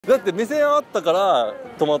だって目線あったから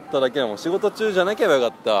止まっただけだもん。仕事中じゃなければよ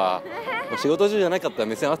かった。もう仕事中じゃなかったら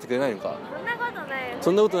目線合わせてくれないのか。そんなことないよ。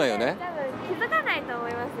そんなことないよね。多分気づかないと思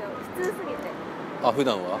いますよ。普通すぎて。あ、普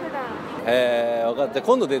段は。普段。分かった。じゃあ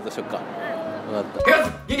今度デートしよっか。分かった。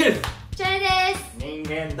元気です。チャイです。人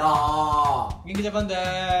間だゲンキジャパンで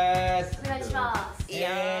ーす。お願いします。ユ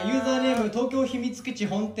ーザーネーム東京秘密基地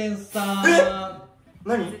本店さん。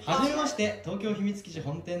何？はじめまして、東京秘密基地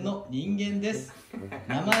本店の人間です。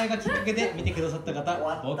名前がきっかけで見てくださった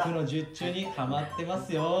方、僕の術中にハマってま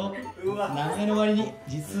すよ。名前の割に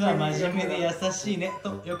実は真面目で優しいね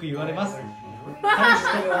とよく言われます。彼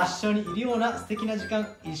氏と一緒にいるような素敵な時間、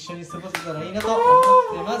一緒に過ごせたらいいなと思っ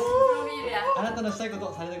てます。あなたのしたいこ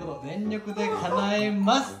と、されたいこと全力で叶え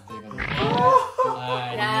ますということで、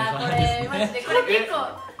はい、これマジでこれ結構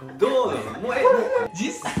どうなの？もう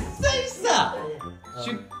実際さ、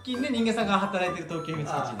出勤ね、人間さんが働いてる東京秘密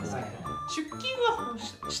基地ですけど、出勤は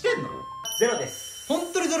してんの？ゼロです。本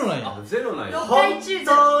当にゼロなんや。ゼロなんや。本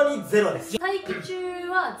当にゼロです。待機中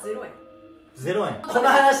は0円。0円。この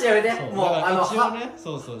話やめて。もう一応ね、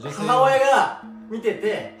そうそう、女性母親が見て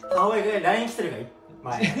て、母親が LINE 来てるがいい。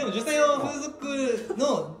でも女性用風俗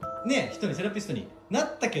のね、人にセラピストにな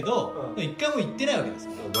ったけど、一回も行ってないわけです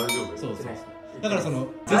よ。大丈夫。そうそうそう。だからその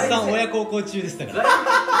絶賛親孝行中でしたから。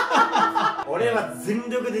俺は全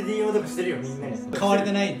力で DM とかしてるよ、みんなに。変われ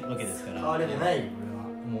てないわけですから。変われてないよ、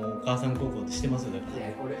もうお母さん孝行ってしてますよ、だから。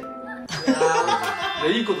い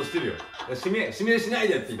や、いいことしてるよ。指名しない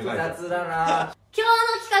でって言ってない。雑だな。今日の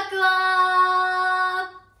企画は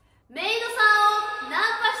メイドさんをナン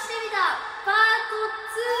パしてみたパー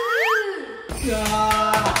ト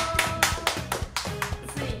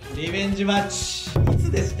2。リベンジマッチ。い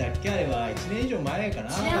つでしたっけ、あれは1年以上前かな。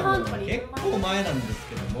1年半とか結構前なんです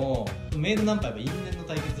けども、メイドナンパは因縁の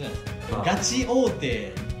対決じゃないですか。ガチ大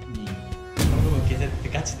手にこの部分消せって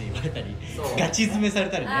ガチで言われたり、ガチ詰めされ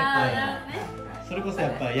たりね。それこそや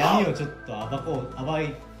っぱ闇をちょっと暴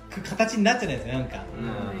く形になっちゃないですよ、なんか。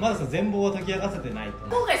まだその全貌を解き明かせてないと。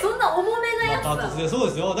今回そんな重めなやつだ。パート2で、そう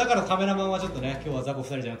ですよ。だからカメラマンはちょっとね、今日は雑魚2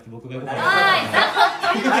人じゃなくて僕が動かない。ザ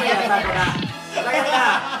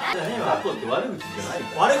コって悪口じゃない。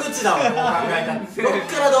悪口だわ、考えた。どっ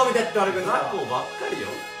からどう見てって悪口だ。ザコばっかりよ。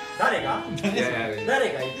誰が？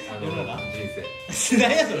誰がいい？人生。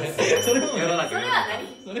何やそれ。それも世の中。それは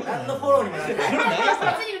何？何のフォローにもなってない。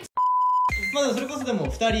まあそれこそでも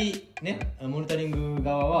2人ね、モニタリング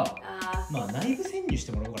側はまあ内部潜入し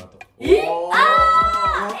てもらおうかなと。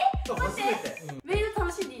初めて。メール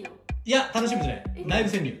楽しんでいいの？いや、楽しみじゃない。内部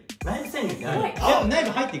潜入。内部潜入って何？内部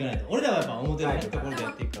入っていかないと。俺らはやっぱ表のところでや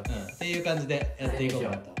っていくからっていう感じでやっていこうか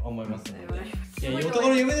なと思いますので。いや、男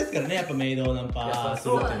の夢ですからね、やっぱメイドナンパす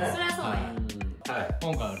るっていうのは。それはそうね。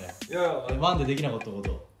今回はね、ワンでできなかったこ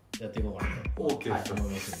とをやっていこうかなと思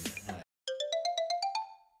いますので。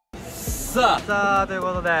ささあ、という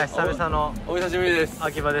ことで久々のあ、お久しぶりです。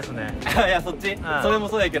秋葉ですね。いや、そっち、それも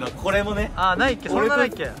そうやけど、これもね。あ、ないっけ、そんなない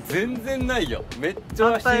っけ。全然ないよ。めっち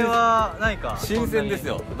ゃ反対はないか。新鮮です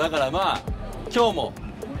よ。だからまあ今日も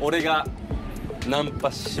俺がナン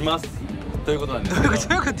パしますということなんですけど、な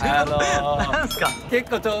んすか。結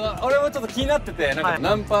構俺もちょっと気になってて、なんか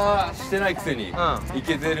ナンパしてないくせにイ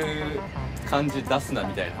ケてる感じ出すな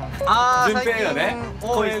みたいな順平のね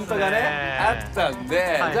コメントがねあったん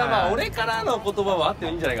で、じゃあまあ俺からの言葉はあって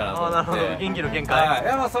もいいんじゃないかなと思って。なるほど、元気の見解。い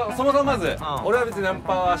や、まあそもそもまず俺は別にナン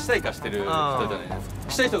パはしたいかしてる人じゃないですか。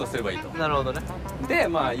したい人がすればいいと。なるほどね。で、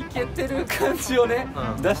まあイケてる感じをね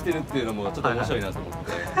出してるっていうのもちょっと面白いなと思って、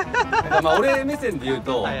まあ俺目線で言う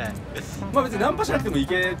と、まあ別にナンパしなくてもイ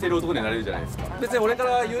ケてる男になれるじゃないですか。別に俺か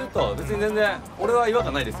ら言うと別に全然俺は違和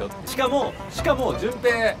感ないですよ。しかも順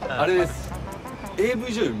平あれです、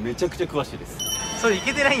AV 女優めちゃくちゃ詳しいです。それい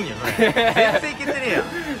けてないんよ、それ。全然いけてねえよ。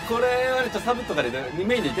これはね、ちょっとサブとかで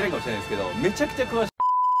メインで言ってないかもしれないですけど、めちゃくちゃ詳しい。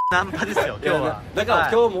ナンパですよ、今日は。だから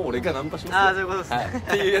今日も俺がナンパしますよ。ああ、そういうことですね。っ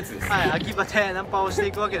ていうやつです。はい、秋葉でナンパをして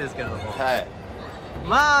いくわけですけれども。はい。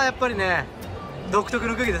まあやっぱりね、独特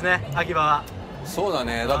の空気ですね、秋葉は。そうだ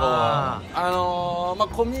ね。だからまあ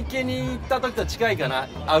コミケに行った時と近いかな。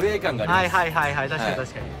アウェー感があります。はい、確か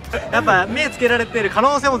に。やっぱ目つけられてる可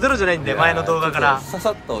能性もゼロじゃないんで、前の動画からさ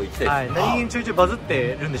さっと行きたいです。何気にちょいちょいバズっ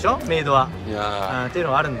てるんでしょ、メイドは。いやっていう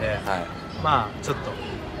のがあるんで、まあちょっと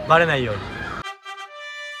バレないように。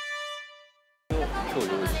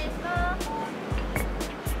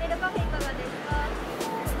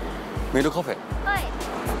メイドカフェ。はい。お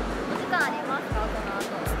時間ありますか、この後。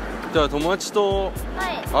じゃあ友達と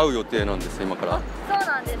会う予定なんです、今から。そう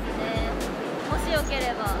なんですね。もしよけ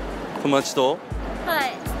れば。友達と？は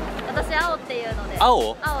い。私私青っていうので。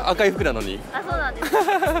青？赤い服なのに。あ、そうなんです。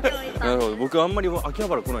なるほど。僕あんまり秋葉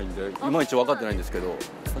原来ないんでいまいち分かってないんですけど、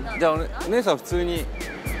じゃあお姉さん普通に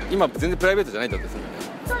今全然プライベートじゃないってことですね。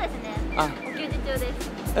そうですね。お給仕中です。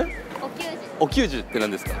お給仕って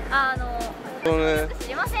何ですか？知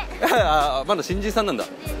りません。まだ新人さんなんだ。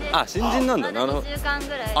新人なんだ。なるほど。2週間ぐ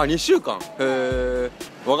らい。2週間。へえ。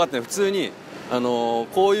分かってない。普通にこ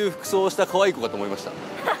ういう服装をした可愛い子かと思いました。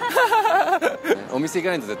お店行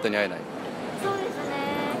かないと絶対に会えない。そうですね。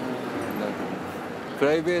プ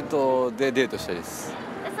ライベートでデートしたいです。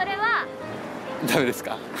それはダメです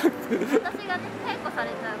か？私がね、解雇さ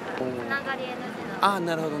れちゃうからつながり NG なの。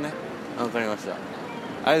なるほどね。わかりました。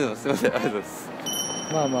ありがとうございます。すみません。ありがとうございます。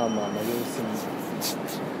まあ様子見。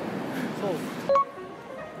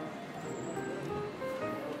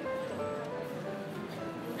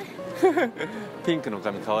そうピンクの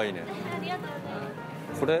髪可愛いね。ありがとうござい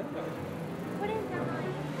ます。これ？これじゃない。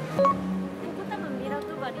ここ多分ミラ配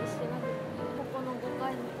りしてなくて、ここの5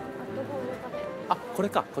階にアットホームカフェ。これ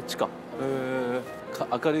か。こっちか。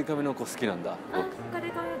明るい髪の子好きなんだ。明る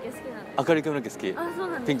い髪の毛好きなんです。明るい髪の毛好き。そう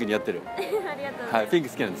なんです。ピンク似合ってる。ありがとうございます。はい。ピンク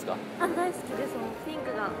好きなんですか？大好きです。ピン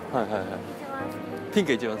クがはい。一番好き。ピン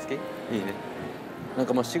ク一番好き？いいね。なん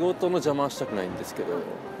か仕事の邪魔はしたくないんですけど、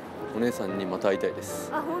お姉さんにまた会いたいで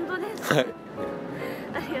す。本当ですか？はい。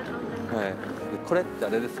ありがとうございます。はい。これってあ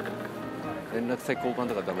れですか？連絡先交換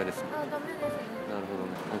とかダメですか？ダメですね。なるほど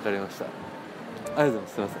ね。わかりました。ありがとうございま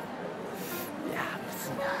す。すみません。いやむず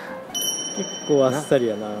いな。結構あっさり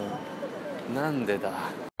やな。なんでだ。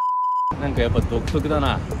なんかやっぱ独特だ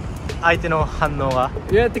な。相手の反応が。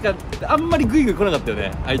いやてかあんまりグイグイ来なかったよ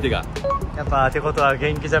ね。相手が。やっぱってことは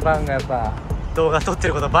元気ジャパンがやっぱ動画撮って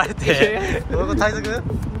ることバレて。どういうこと対策？そ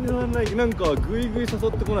れはない。なんかグイグイ誘っ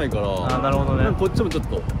てこないから。なるほどね。こっちもちょっ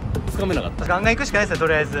とつかめなかった。ガンガン行くしかないですよ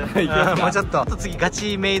とりあえず。もうちょっと次ガ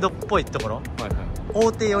チメイドっぽいところ。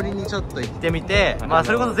大手寄りにちょっと行ってみて、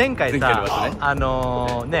それこそ前回さ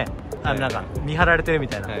なんか見張られてるみ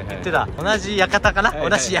たいな言ってた同じ館かな、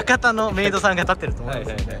同じ館のメイドさんが立ってると思うん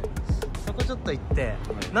ですよね。そこちょっと行って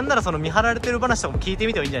なんならその見張られてる話とかも聞いて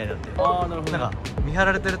みてもいいんじゃないのって。なるほど。なんか見張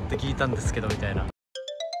られてるって聞いたんですけどみたいな。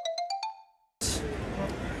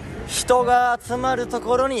人が集まると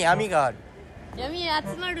ころに闇がある。闇が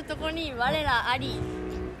集まるところに我らあり。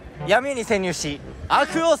闇に潜入し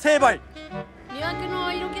悪を成敗。魅惑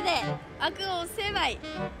の色気で悪を成敗。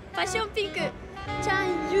パッションピンクちゃ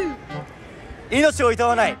んゆう。命をいと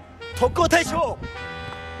わない特攻隊長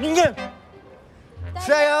人間つ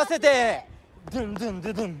なぎ合わせてドゥンドゥンド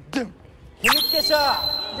ゥドゥンドゥン秘密結社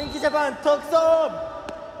電気ジャパン特捜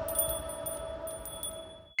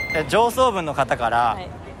部。上層部の方から、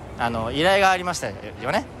依頼がありましたよ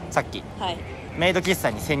ねさっき。メイド喫茶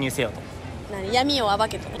に潜入せよと。闇を暴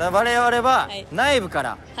けと。我々は内部か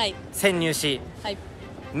ら潜入し、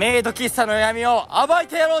メイド喫茶の闇を暴い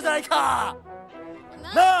てやろうじゃないか。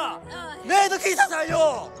なあメイド喫茶さん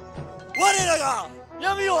よ、我らが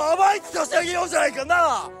闇を暴いて差し上げようじゃないか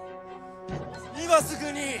な。今す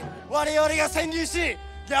ぐに我々が潜入し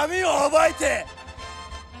闇を暴いて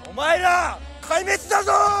お前ら壊滅だ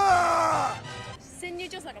ぞ。潜入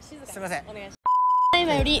調査が静かに。すみません。お願いします。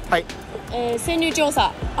今より、潜入調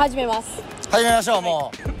査始めます。始めましょう。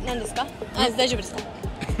もう何ですか？大丈夫ですか？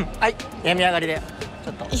はい病み上がりでち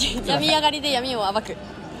ょっと病み上がりで闇を暴く。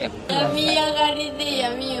病み上がりで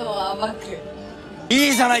闇を暴く。い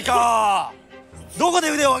いじゃないか。どこで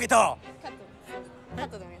腕を上げた？カッ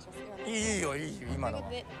トでお願いします。いいよ今のは。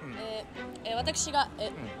私が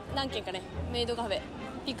何件かねメイドカフェ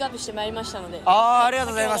ピックアップしてまいりましたので。ありが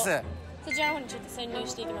とうございます。そちらの方にちょっと潜入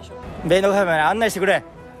していきましょう。メイドカフェまで案内してくれ。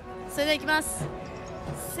それでは行きます。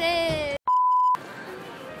せー。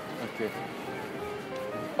こんに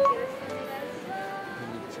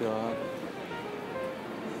ちは。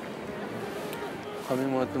紙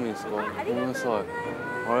もらってもいいですか？ごめんなさい。ありが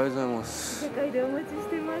とうございます。世界でお待ちし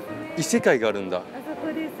てますね。異世界があるんだ。あそ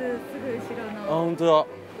こです。すぐ後ろの。本当だ。そ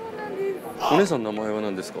うなんです。お姉さんの名前は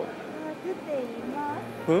何ですか？琥珀って言います。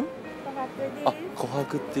琥珀です。琥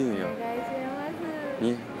珀っていうんや。お願いします。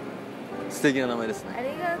に素敵な名前ですね。あり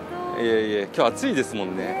がとう。いえ今日暑いですも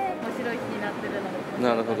んね。面白い日になってるので。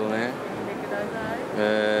なるほどね。見てください。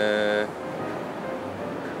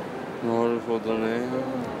なるほどね。な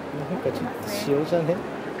んかちょっと塩じゃね？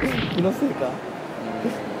気のせいか？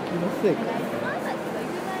気のせいか？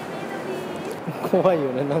怖い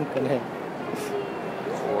よね、なんかね。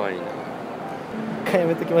怖いな。一回や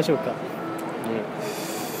めときましょうか。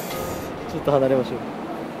ちょっと離れましょう。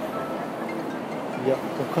いや、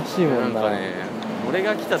おかしいもんな。なんかね、俺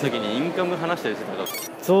が来た時にインカム話したりしてたから。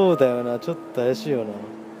そうだよな、ちょっと怪しいよな。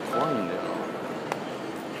怖いんだよ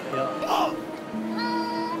な。いや、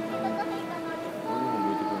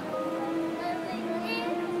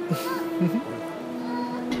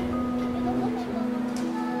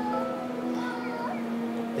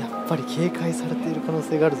やっぱり警戒されている可能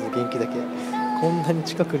性があるぞ、元気だけ。こんなに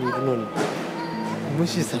近くにいるのに無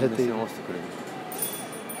視されている。やっ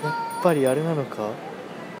ぱりあれなのか。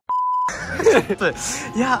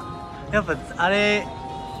いや、やっぱあれ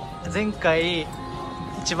前回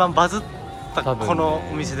一番バズったこの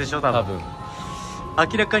お店でしょ、多分。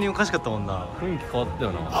明らかにおかしかったもんな。雰囲気変わった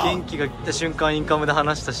よな。元気が来た瞬間インカムで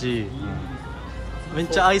話したし、めっ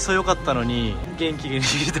ちゃ愛想良かったのに、元気がいる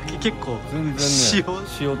時結構全然ね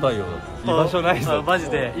塩対応だ。居場所ないぞ。マジ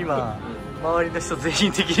で今周りの人全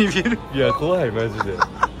員的に見える。いや怖いマジで。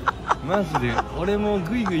マジで俺も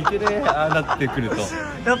グイグイいけねえ、ああなってくると。や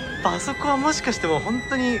っぱあそこはもしかしても本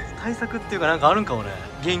当に対策っていうかなんかあるんかもね。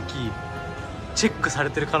元気チェックされ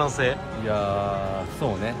てる可能性。いやー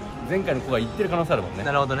そうね、前回の子が言ってる可能性あるもんね。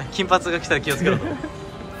なるほどね。金髪が来たら気をつけろと。ど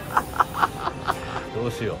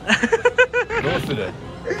うしよう。どうする。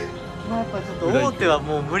まあやっぱちょっと大手は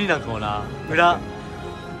もう無理なんかもな。裏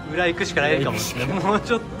行くしかないかもしれない。もう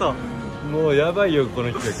ちょっともうやばいよこ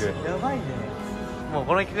の企画。やばいね。もう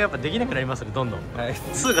この企画やっぱできなくなりますね、どんどん。はい、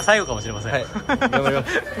2が最後かもしれません。はい、頑張りま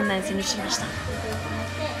す。店内にしました。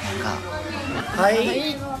は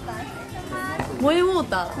い、萌えウォー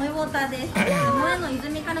ター。萌えウォーターです。萌えの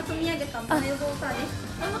泉から汲み上げた萌えウォーターです。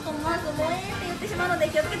飲むと思わず萌えって言ってしまうので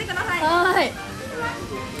気をつけてください。はい。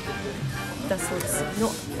だそうですの、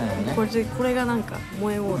これがなんか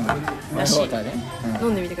萌えウォーターらしい。飲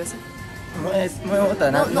んでみてください。萌えウォータ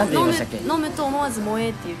ーなんて言いましたっけ？飲むと思わず萌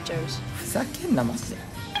えって言っちゃうし。ふざけんなマジで。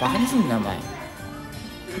バカにすんなお前。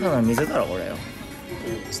ただの水だろこれよ。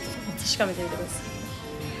ちょっと確かめてみてください。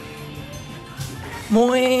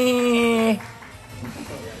萌え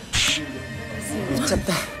言っちゃっ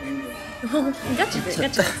た。ガチで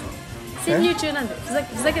潜入中なんでふ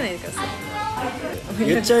ざけないでください。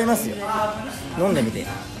言っちゃいますよ。飲んでみて。こ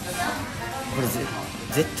れ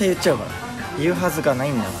絶対言っちゃうから。言うはずがな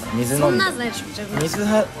いんだから。水飲んで。そんなはずないでしょ。水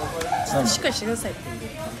はしっかりしてください。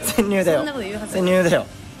潜入だよ。そんなこと言うはずない。潜入だよ。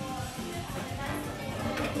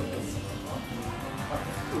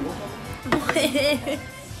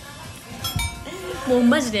もう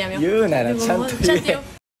マジでやめよう。言うならちゃんと言え。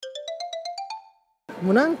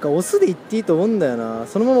もうなんかオスで行っていいと思うんだよな。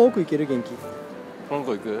そのまま奥行ける、元気。この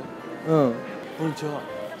子行く？うん。こんにちは。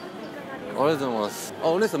ありがとうございます。あ、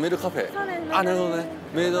お姉さんメイドカフェ。あ、なるほどね。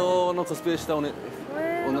メイドのコスプレした女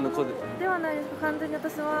の子で。ではないです。完全に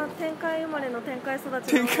私は天界生まれの天界育ち。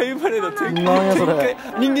天界生まれの天界。なんやそれ。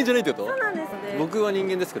人間じゃないってこと？そうなんです。僕は人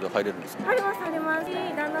間ですけど入れるんですか？入ります入ります。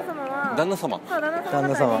旦那様は。旦那様。そう、旦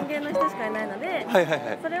那様は人間の人しかいないので。はいはい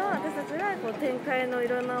はい。それを私たちがこう天界のい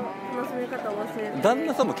ろんな楽しみ方を教えて。旦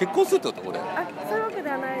那様結婚するってことこれ？あ、そういうわけで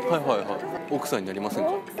はないです。はいはいはい。奥さんになりません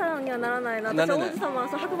か？奥さんにはならないな。私は王子様、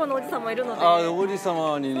そう白馬の王子様いるので。あ、王子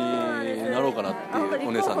様になろうかなっていう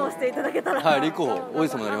お姉さんの。立候補していただけたら。はい、立候補王子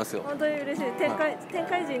様になりますよ。本当に嬉しい。天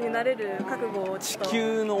界人になれる覚悟を地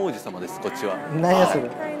球の王子様です。こっちは。なんやそれ。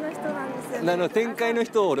天界の人なんですよ。なので天界の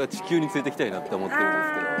人を俺は地球に連れてきたいなって思ってるんで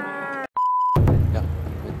すけど。いや、めっ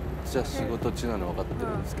ちゃ仕事中なの分かって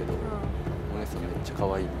るんですけど、お姉さんめっちゃ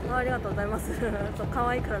可愛いんで。ありがとうございます。そう可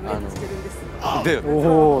愛いからメイクしてるんです。で、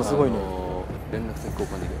おおすごいね。連絡先交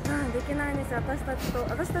換できる？できないんですよ。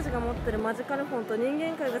私たちが持ってるマジカルフォンと人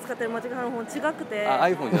間界が使ってるマジカルフォン違くて。あ、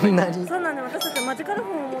iPhone じゃない。そうなんで、私たちはマジカル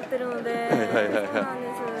フォンを持ってるので。そうなんで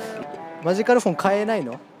す。マジカルフォン買えない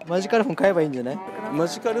の？マジカルフォン買えばいいんじゃない？マ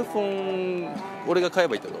ジカルフォン俺が買え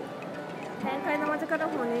ばいいってこと？天界のマジカル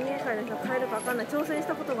フォン人間界の人買えるか分かんない。挑戦し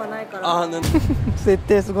たことがないから。ああ、なん設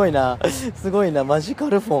定すごいな。すごいな、マジカ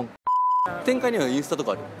ルフォン。天界にはインスタと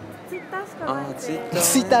かある？ツイッターしかない。ツイ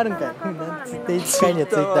ッターあるんかい。天界には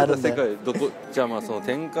ツイッターあるんだよ。世界どこ？じゃあまあその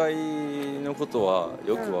天界のことは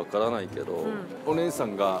よくわからないけど、お姉さ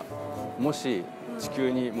んがもし地球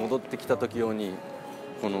に戻ってきた時用に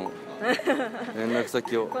この連絡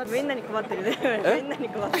先をみんなに配ってるね。みんなに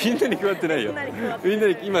配ってる。みんなに配ってないよ。みんな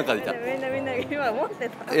に今書いた。みんな今持って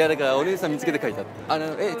た。いやだからお姉さん見つけて書いた。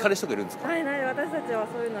彼氏とかいるんですか？ない私たちは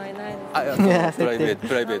そういうのはいないです。あ、いやプライベート。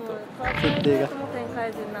設定が。とても天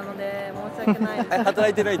界人なので申し訳ないです。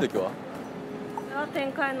働いてない時は？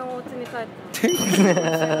天界のお家に帰って。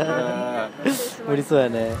無理そうや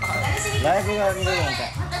ね。ライブが見れるのか。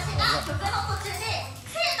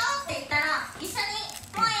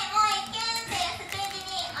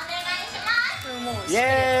イ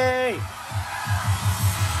エーイ。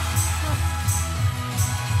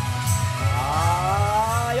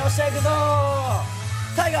あー、よっしゃ行くぞ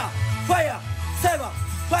ー。タイガーファイヤーセイバー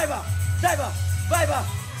ファイバーダイバーファイバー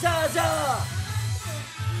シャーシャー。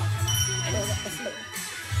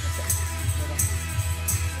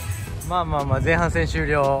まあ前半戦終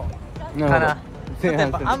了かな。や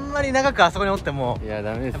っぱあんまり長くあそこにおってもいや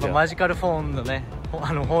ダメですよ。やっぱマジカルフォンのね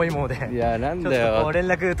包囲網でいやなんだちょっとこよう連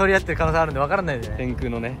絡取り合ってる可能性あるんで分からないでね。天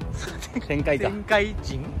空のね天界か天界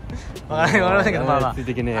人分からませんけど、まあつい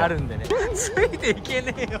ていけねえよあるんでね。ついていけ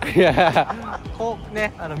ねえよ。いやこう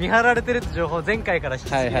ね見張られてるって情報前回から引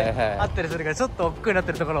き継ぎであったりするからちょっと億劫になっ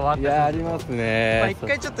てるところはあったりする。いやありますね。まあ一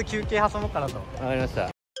回ちょっと休憩挟もうかなと。わかりまし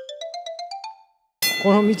た。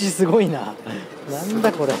この道すごいな。なん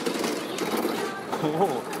だこれ。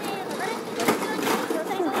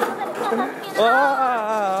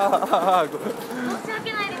あ申し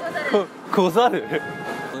訳ないでござる。ござる。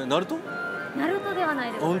ナルト？ナルトではな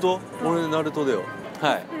いです。本当？俺ナルトだよ。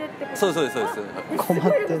はい。そうです。困っ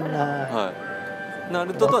てんな。はい。ナ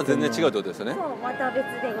ルトとは全然違うってことですよね。そう、また別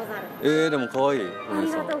でござる。でも可愛い。あ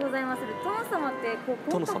りがとうございます。殿様ってこ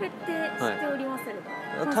うコンカフェって知っておりまする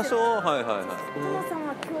か？多少はい。殿様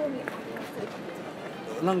は興味あ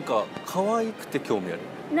る。なんか可愛くて興味ある。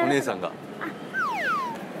お姉さんが。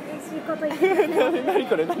嬉しいこと言ってね。何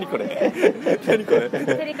これ何これ。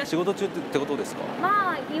仕事中ってことですか？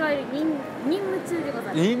まあいわゆる任務中でご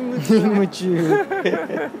ざる。任務中。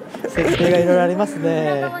設定がいろいろあります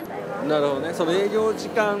ね。なるほどね。その営業時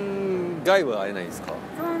間外は会えないんですか？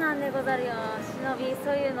そうなんでござるよ。忍び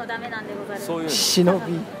そういうのダメなんでござる。そういうの。忍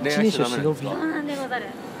び。恋愛しちゃダメなんですか？そうなんでござる。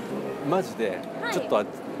マジでちょ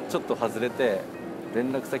っと外れて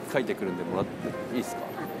連絡先書いてくるんでもらっていいですか？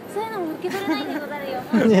そういうのも受け取れないでござるよ。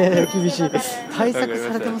ねえ厳しい。対策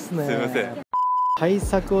されてますね。すいません。対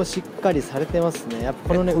策をしっかりされてますね。やっぱ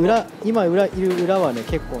このね今いる裏はね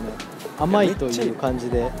結構ね甘いという感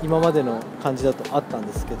じで今までの感じだとあったん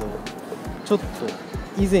ですけど、ちょっと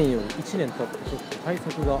以前より1年経ってちょっと対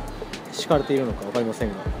策が敷かれているのか分かりません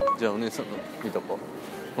が。じゃあお姉さんの見とこ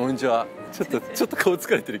う。こんにちは。ちょっと顔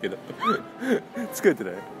疲れてるけど疲れて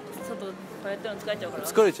ない？ちょっとこうやってるの疲れちゃうから。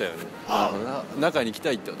疲れちゃうよね。中に行き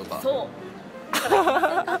たいってことか。そう。う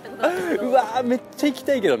わーめっちゃ行き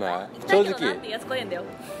たいけどな。正直。なんて安子えんだよ。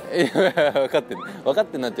いや分かっ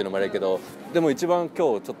てんなっていうのもあれやけど、でも一番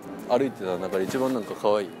今日ちょっと歩いてた中で一番なんか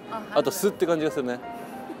可愛い。あと素って感じがするね。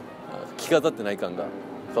着飾ってない感が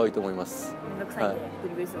可愛いと思います。めんどくさいんでブ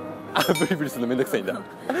リブリするの。あ、ブリブリするのめんどくさいんだ。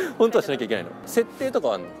本当はしなきゃいけないの。設定と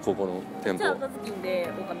かあるの？ここの店舗。じゃあ赤ずきんで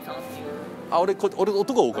狼さんっていう。あ、俺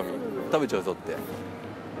男は狼食べちゃうぞって。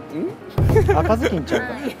赤ずきんちゃうか。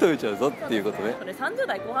食べちゃうぞっていうことね。それ30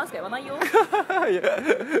代後半しか言わないよ。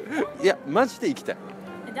いやマジで行きたい。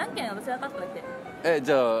じゃんけん私が勝っただけ。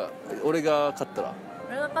じゃあ俺が勝ったら？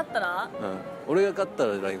俺が勝ったら？俺が勝った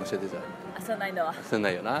ら LINE 教えてじゃあ。それないんだわ。それな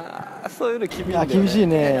いよな。そういうの厳しいんだよね。厳しい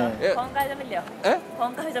ね。コンカフェじゃ無理だよ。コ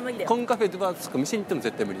ンカフェじゃ無理だよ。コンカフェとか店に行っても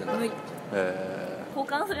絶対無理なんだ。無理。交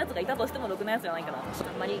換するやつがいたとしてもろくなやつじゃないから。あん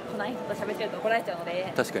まり来ない人と喋ってると怒られちゃうの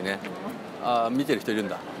で。確かにね。見てる人いるん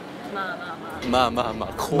だ。まあ。見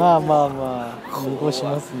越し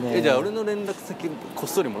ますね。じゃあ俺の連絡先こっ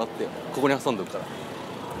そりもらってよ。ここに挟んどくから。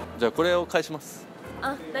じゃあこれを返します。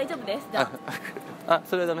あ、大丈夫です。じゃあ、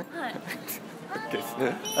それはダメ。はい。ありがとうご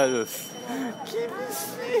ざいます。厳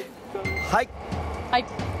しい。はい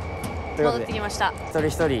戻ってきました。一人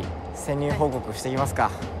一人潜入報告していきますか。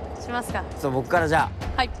しますか。僕からじゃ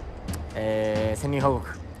あはい。潜入報告。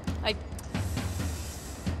はい。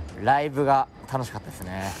ライブが楽しかったです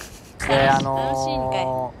ね。で楽しいん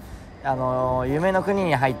かい。夢の国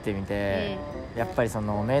に入ってみて、やっぱりそ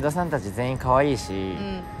のメイドさんたち全員可愛いし、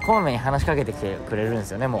こまめに話しかけてきてくれるんで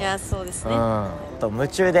すよね。もういやそうですね。夢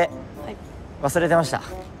中で忘れてました。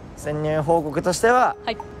潜入報告としては、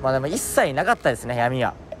まあでも一切なかったですね、闇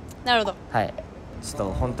は。なるほど。はい。ちょっ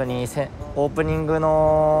と本当にオープニング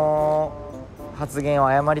の発言を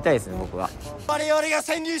謝りたいですね、僕は。我々が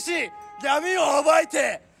潜入し闇を暴い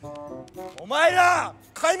てお前ら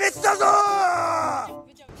壊滅だぞ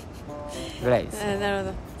ぐらいです。なる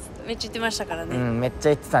ほど。めっちゃ言ってましたからね。めっちゃ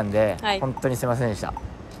言ってたんで、本当にすいませんでした。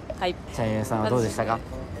はい。チャンユンさんはどうでしたか？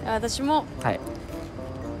私も、はい。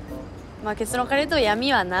まあ結論から言うと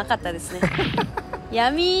闇はなかったですね。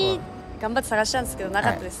闇頑張って探したんですけどな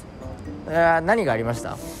かったです。何がありまし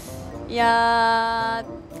た？いや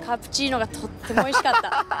ー、カプチーノがとっても美味しかっ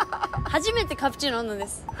た。初めてカプチーノ飲んだんで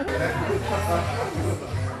す。ど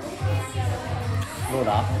う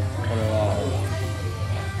だ？これ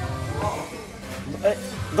は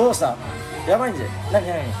どうした？やばいんじゃ。何？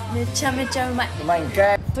めちゃめちゃうまい。うまいん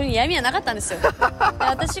かい。とにかく闇はなかったんですよ。で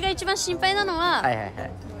私が一番心配なのは、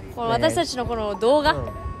この私たちのこの動画。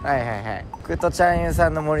クトチャンユンさ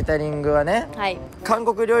んのモニタリングはね、韓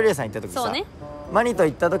国料理屋さん行った時さ、マニと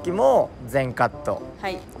行った時も全カット。は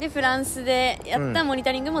い。でフランスでやったモニ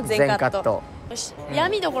タリングも全カット。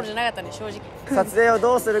闇どころじゃなかったね、正直。撮影を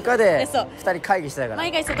どうするかでそう2人会議してたから。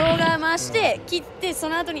毎回動画回して切って、そ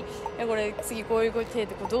の後にこれ次こういう手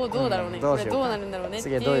でどうだろうね、これどうなるんだろうねって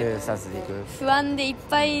いう、次はどういうスタンスでいく？不安でいっ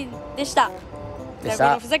ぱいでした。じゃあこ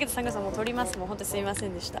のふざけたサングラスも取ります。もう本当にすみませ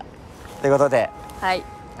んでした。ということで、はい、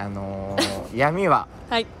闇は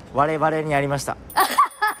我々にありました。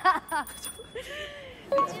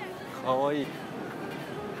かわいい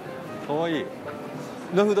かわいい。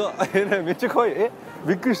なるほど。めっちゃかわいい。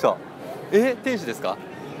びっくりした。天使ですか？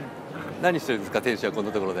何してるんですか、天使はこん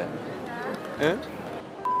なところで。っ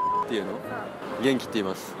ていうの？元気って言い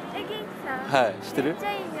ます。元気さん。はい、知ってる？めっち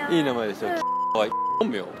ゃいいじゃん。いい名前でしょ。かわいい。本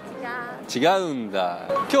名？違うんだ。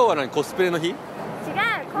今日は何、コスプレの日？違う。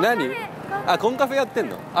何？コンカフェやってん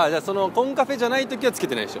の？じゃあそのコンカフェじゃない時はつけ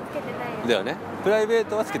てないでしょ？つけてないよ。だよね。プライベー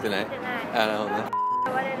トはつけてない？つけてない。なるほどね。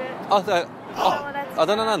呼ばれる。あ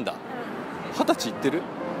だ名なんだ。20歳いってる？20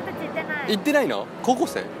歳いってない。いってないの？高校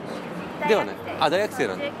生？ではね。大学生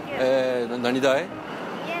なんだ。何大？言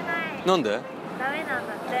えない。なんで？ダメなん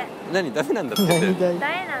だって。何ダメなんだって？ダメ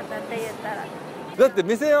なんだって言ったら。だって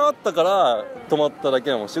目線あったから止まっただけ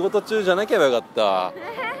だもん。仕事中じゃなければよかった。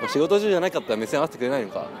仕事中じゃなかったら目線合わせてくれないの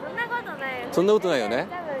か？そんなことないよね。そんなことないよね。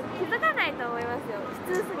多分気づかないと思いますよ。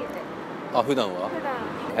普通すぎて。普段は？普段。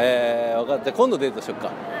分かった。じゃあ今度デートしよっ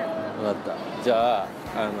か。分かった。じゃあ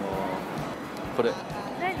これ。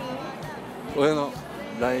何？俺の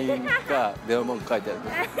LINE か電話番号書いてある。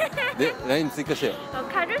で LINE 追加してよ。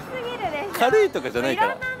軽すぎるでしょ。軽いとかじゃないか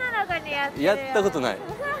ら。いろんな女の子にやってるよ。やったことない。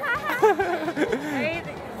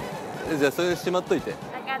じゃあそれしまっといて。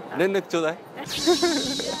連絡ちょうだい。普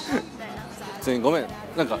通にごめん、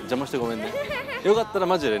なんか邪魔してごめんね。よかったら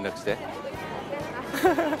マジで連絡して。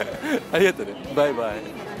ありがとうね。バイバイ。い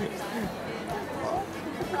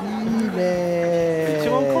いね。一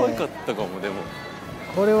番可愛かったかも。でも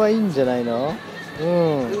これはいいんじゃないの？う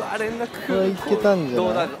わ、連絡これいけたんじゃ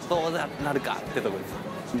ない？どうなるかってとこで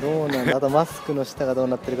す。どうなんだ。あとマスクの下がどう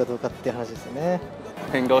なってるかどうかっていう話ですよね。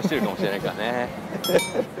変顔してるかもしれないからね。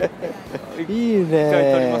いいね。一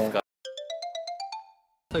回撮りますか。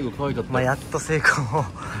最後可愛かった。やっと成功を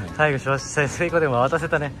最後しました。成功でも渡せ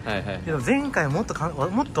たね。でも前回もっと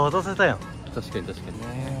渡せたやん。確かにね。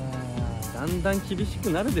だんだん厳しく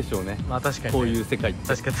なるでしょうね。確かにこういう世界って。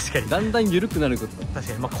確かにだんだん緩くなること。確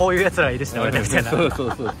かにこういうやつらがいるしね、俺らみたいな。そう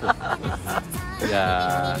い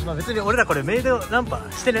や別に俺らこれメイドナンパ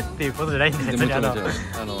してねっていうことじゃないんで、別にやんな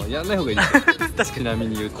い方がいい。確かに。ちなみ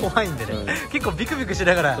に言うと怖いんでね。結構ビクビクし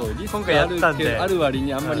ながら今回やったんで、ある割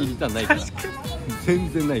にあんまりリターンないから。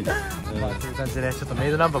全然ないです。という感じでね、ちょっとメ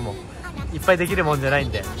イドナンパもいっぱいできるもんじゃない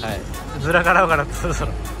んで、ずらからうからそろそ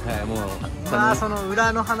ろ。その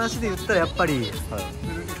裏の話で言ったらやっぱり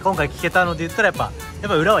今回聞けたので言ったらやっぱ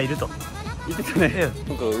裏はいると言ってたね。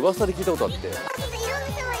なんか噂で聞いたことあって。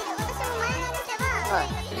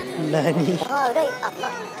何？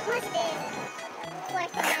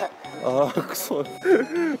くそ。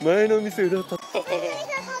前の店裏立って。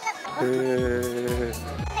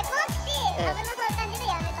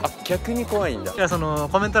逆に怖いんだ。いや、その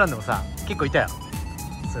コメント欄でもさ結構いたよ。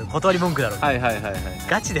そういう断り文句だろうね。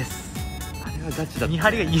ガチです。あれはガチだ。見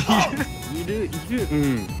張りがいる。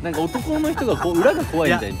なんか男の人が裏が怖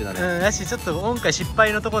いみたいってなる。だし、ちょっと今回失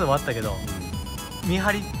敗のところでもあったけど、見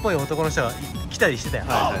張りっぽい男の人が来たりしてたよ。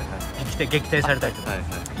撃退されたりとか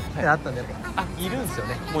あったんで、やっぱいるんですよ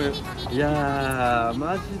ね。いやー、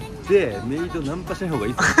マジでメイドナンパしない方がい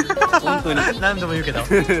いっす。本当に何度も言うけど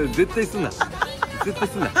絶対すんな。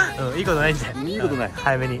いいことないんで。いいことない。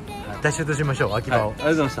早めに脱出しましょう、秋葉を。あ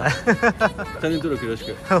りがとうございました。チャンネル登録よろし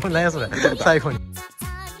く。何やそれ。最後に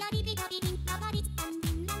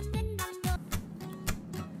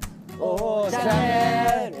おーチャン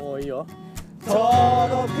ネル、いいよ、登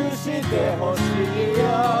録してほし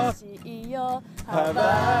いよ。Have a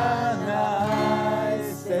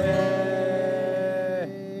nice day。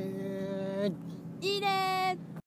いいね。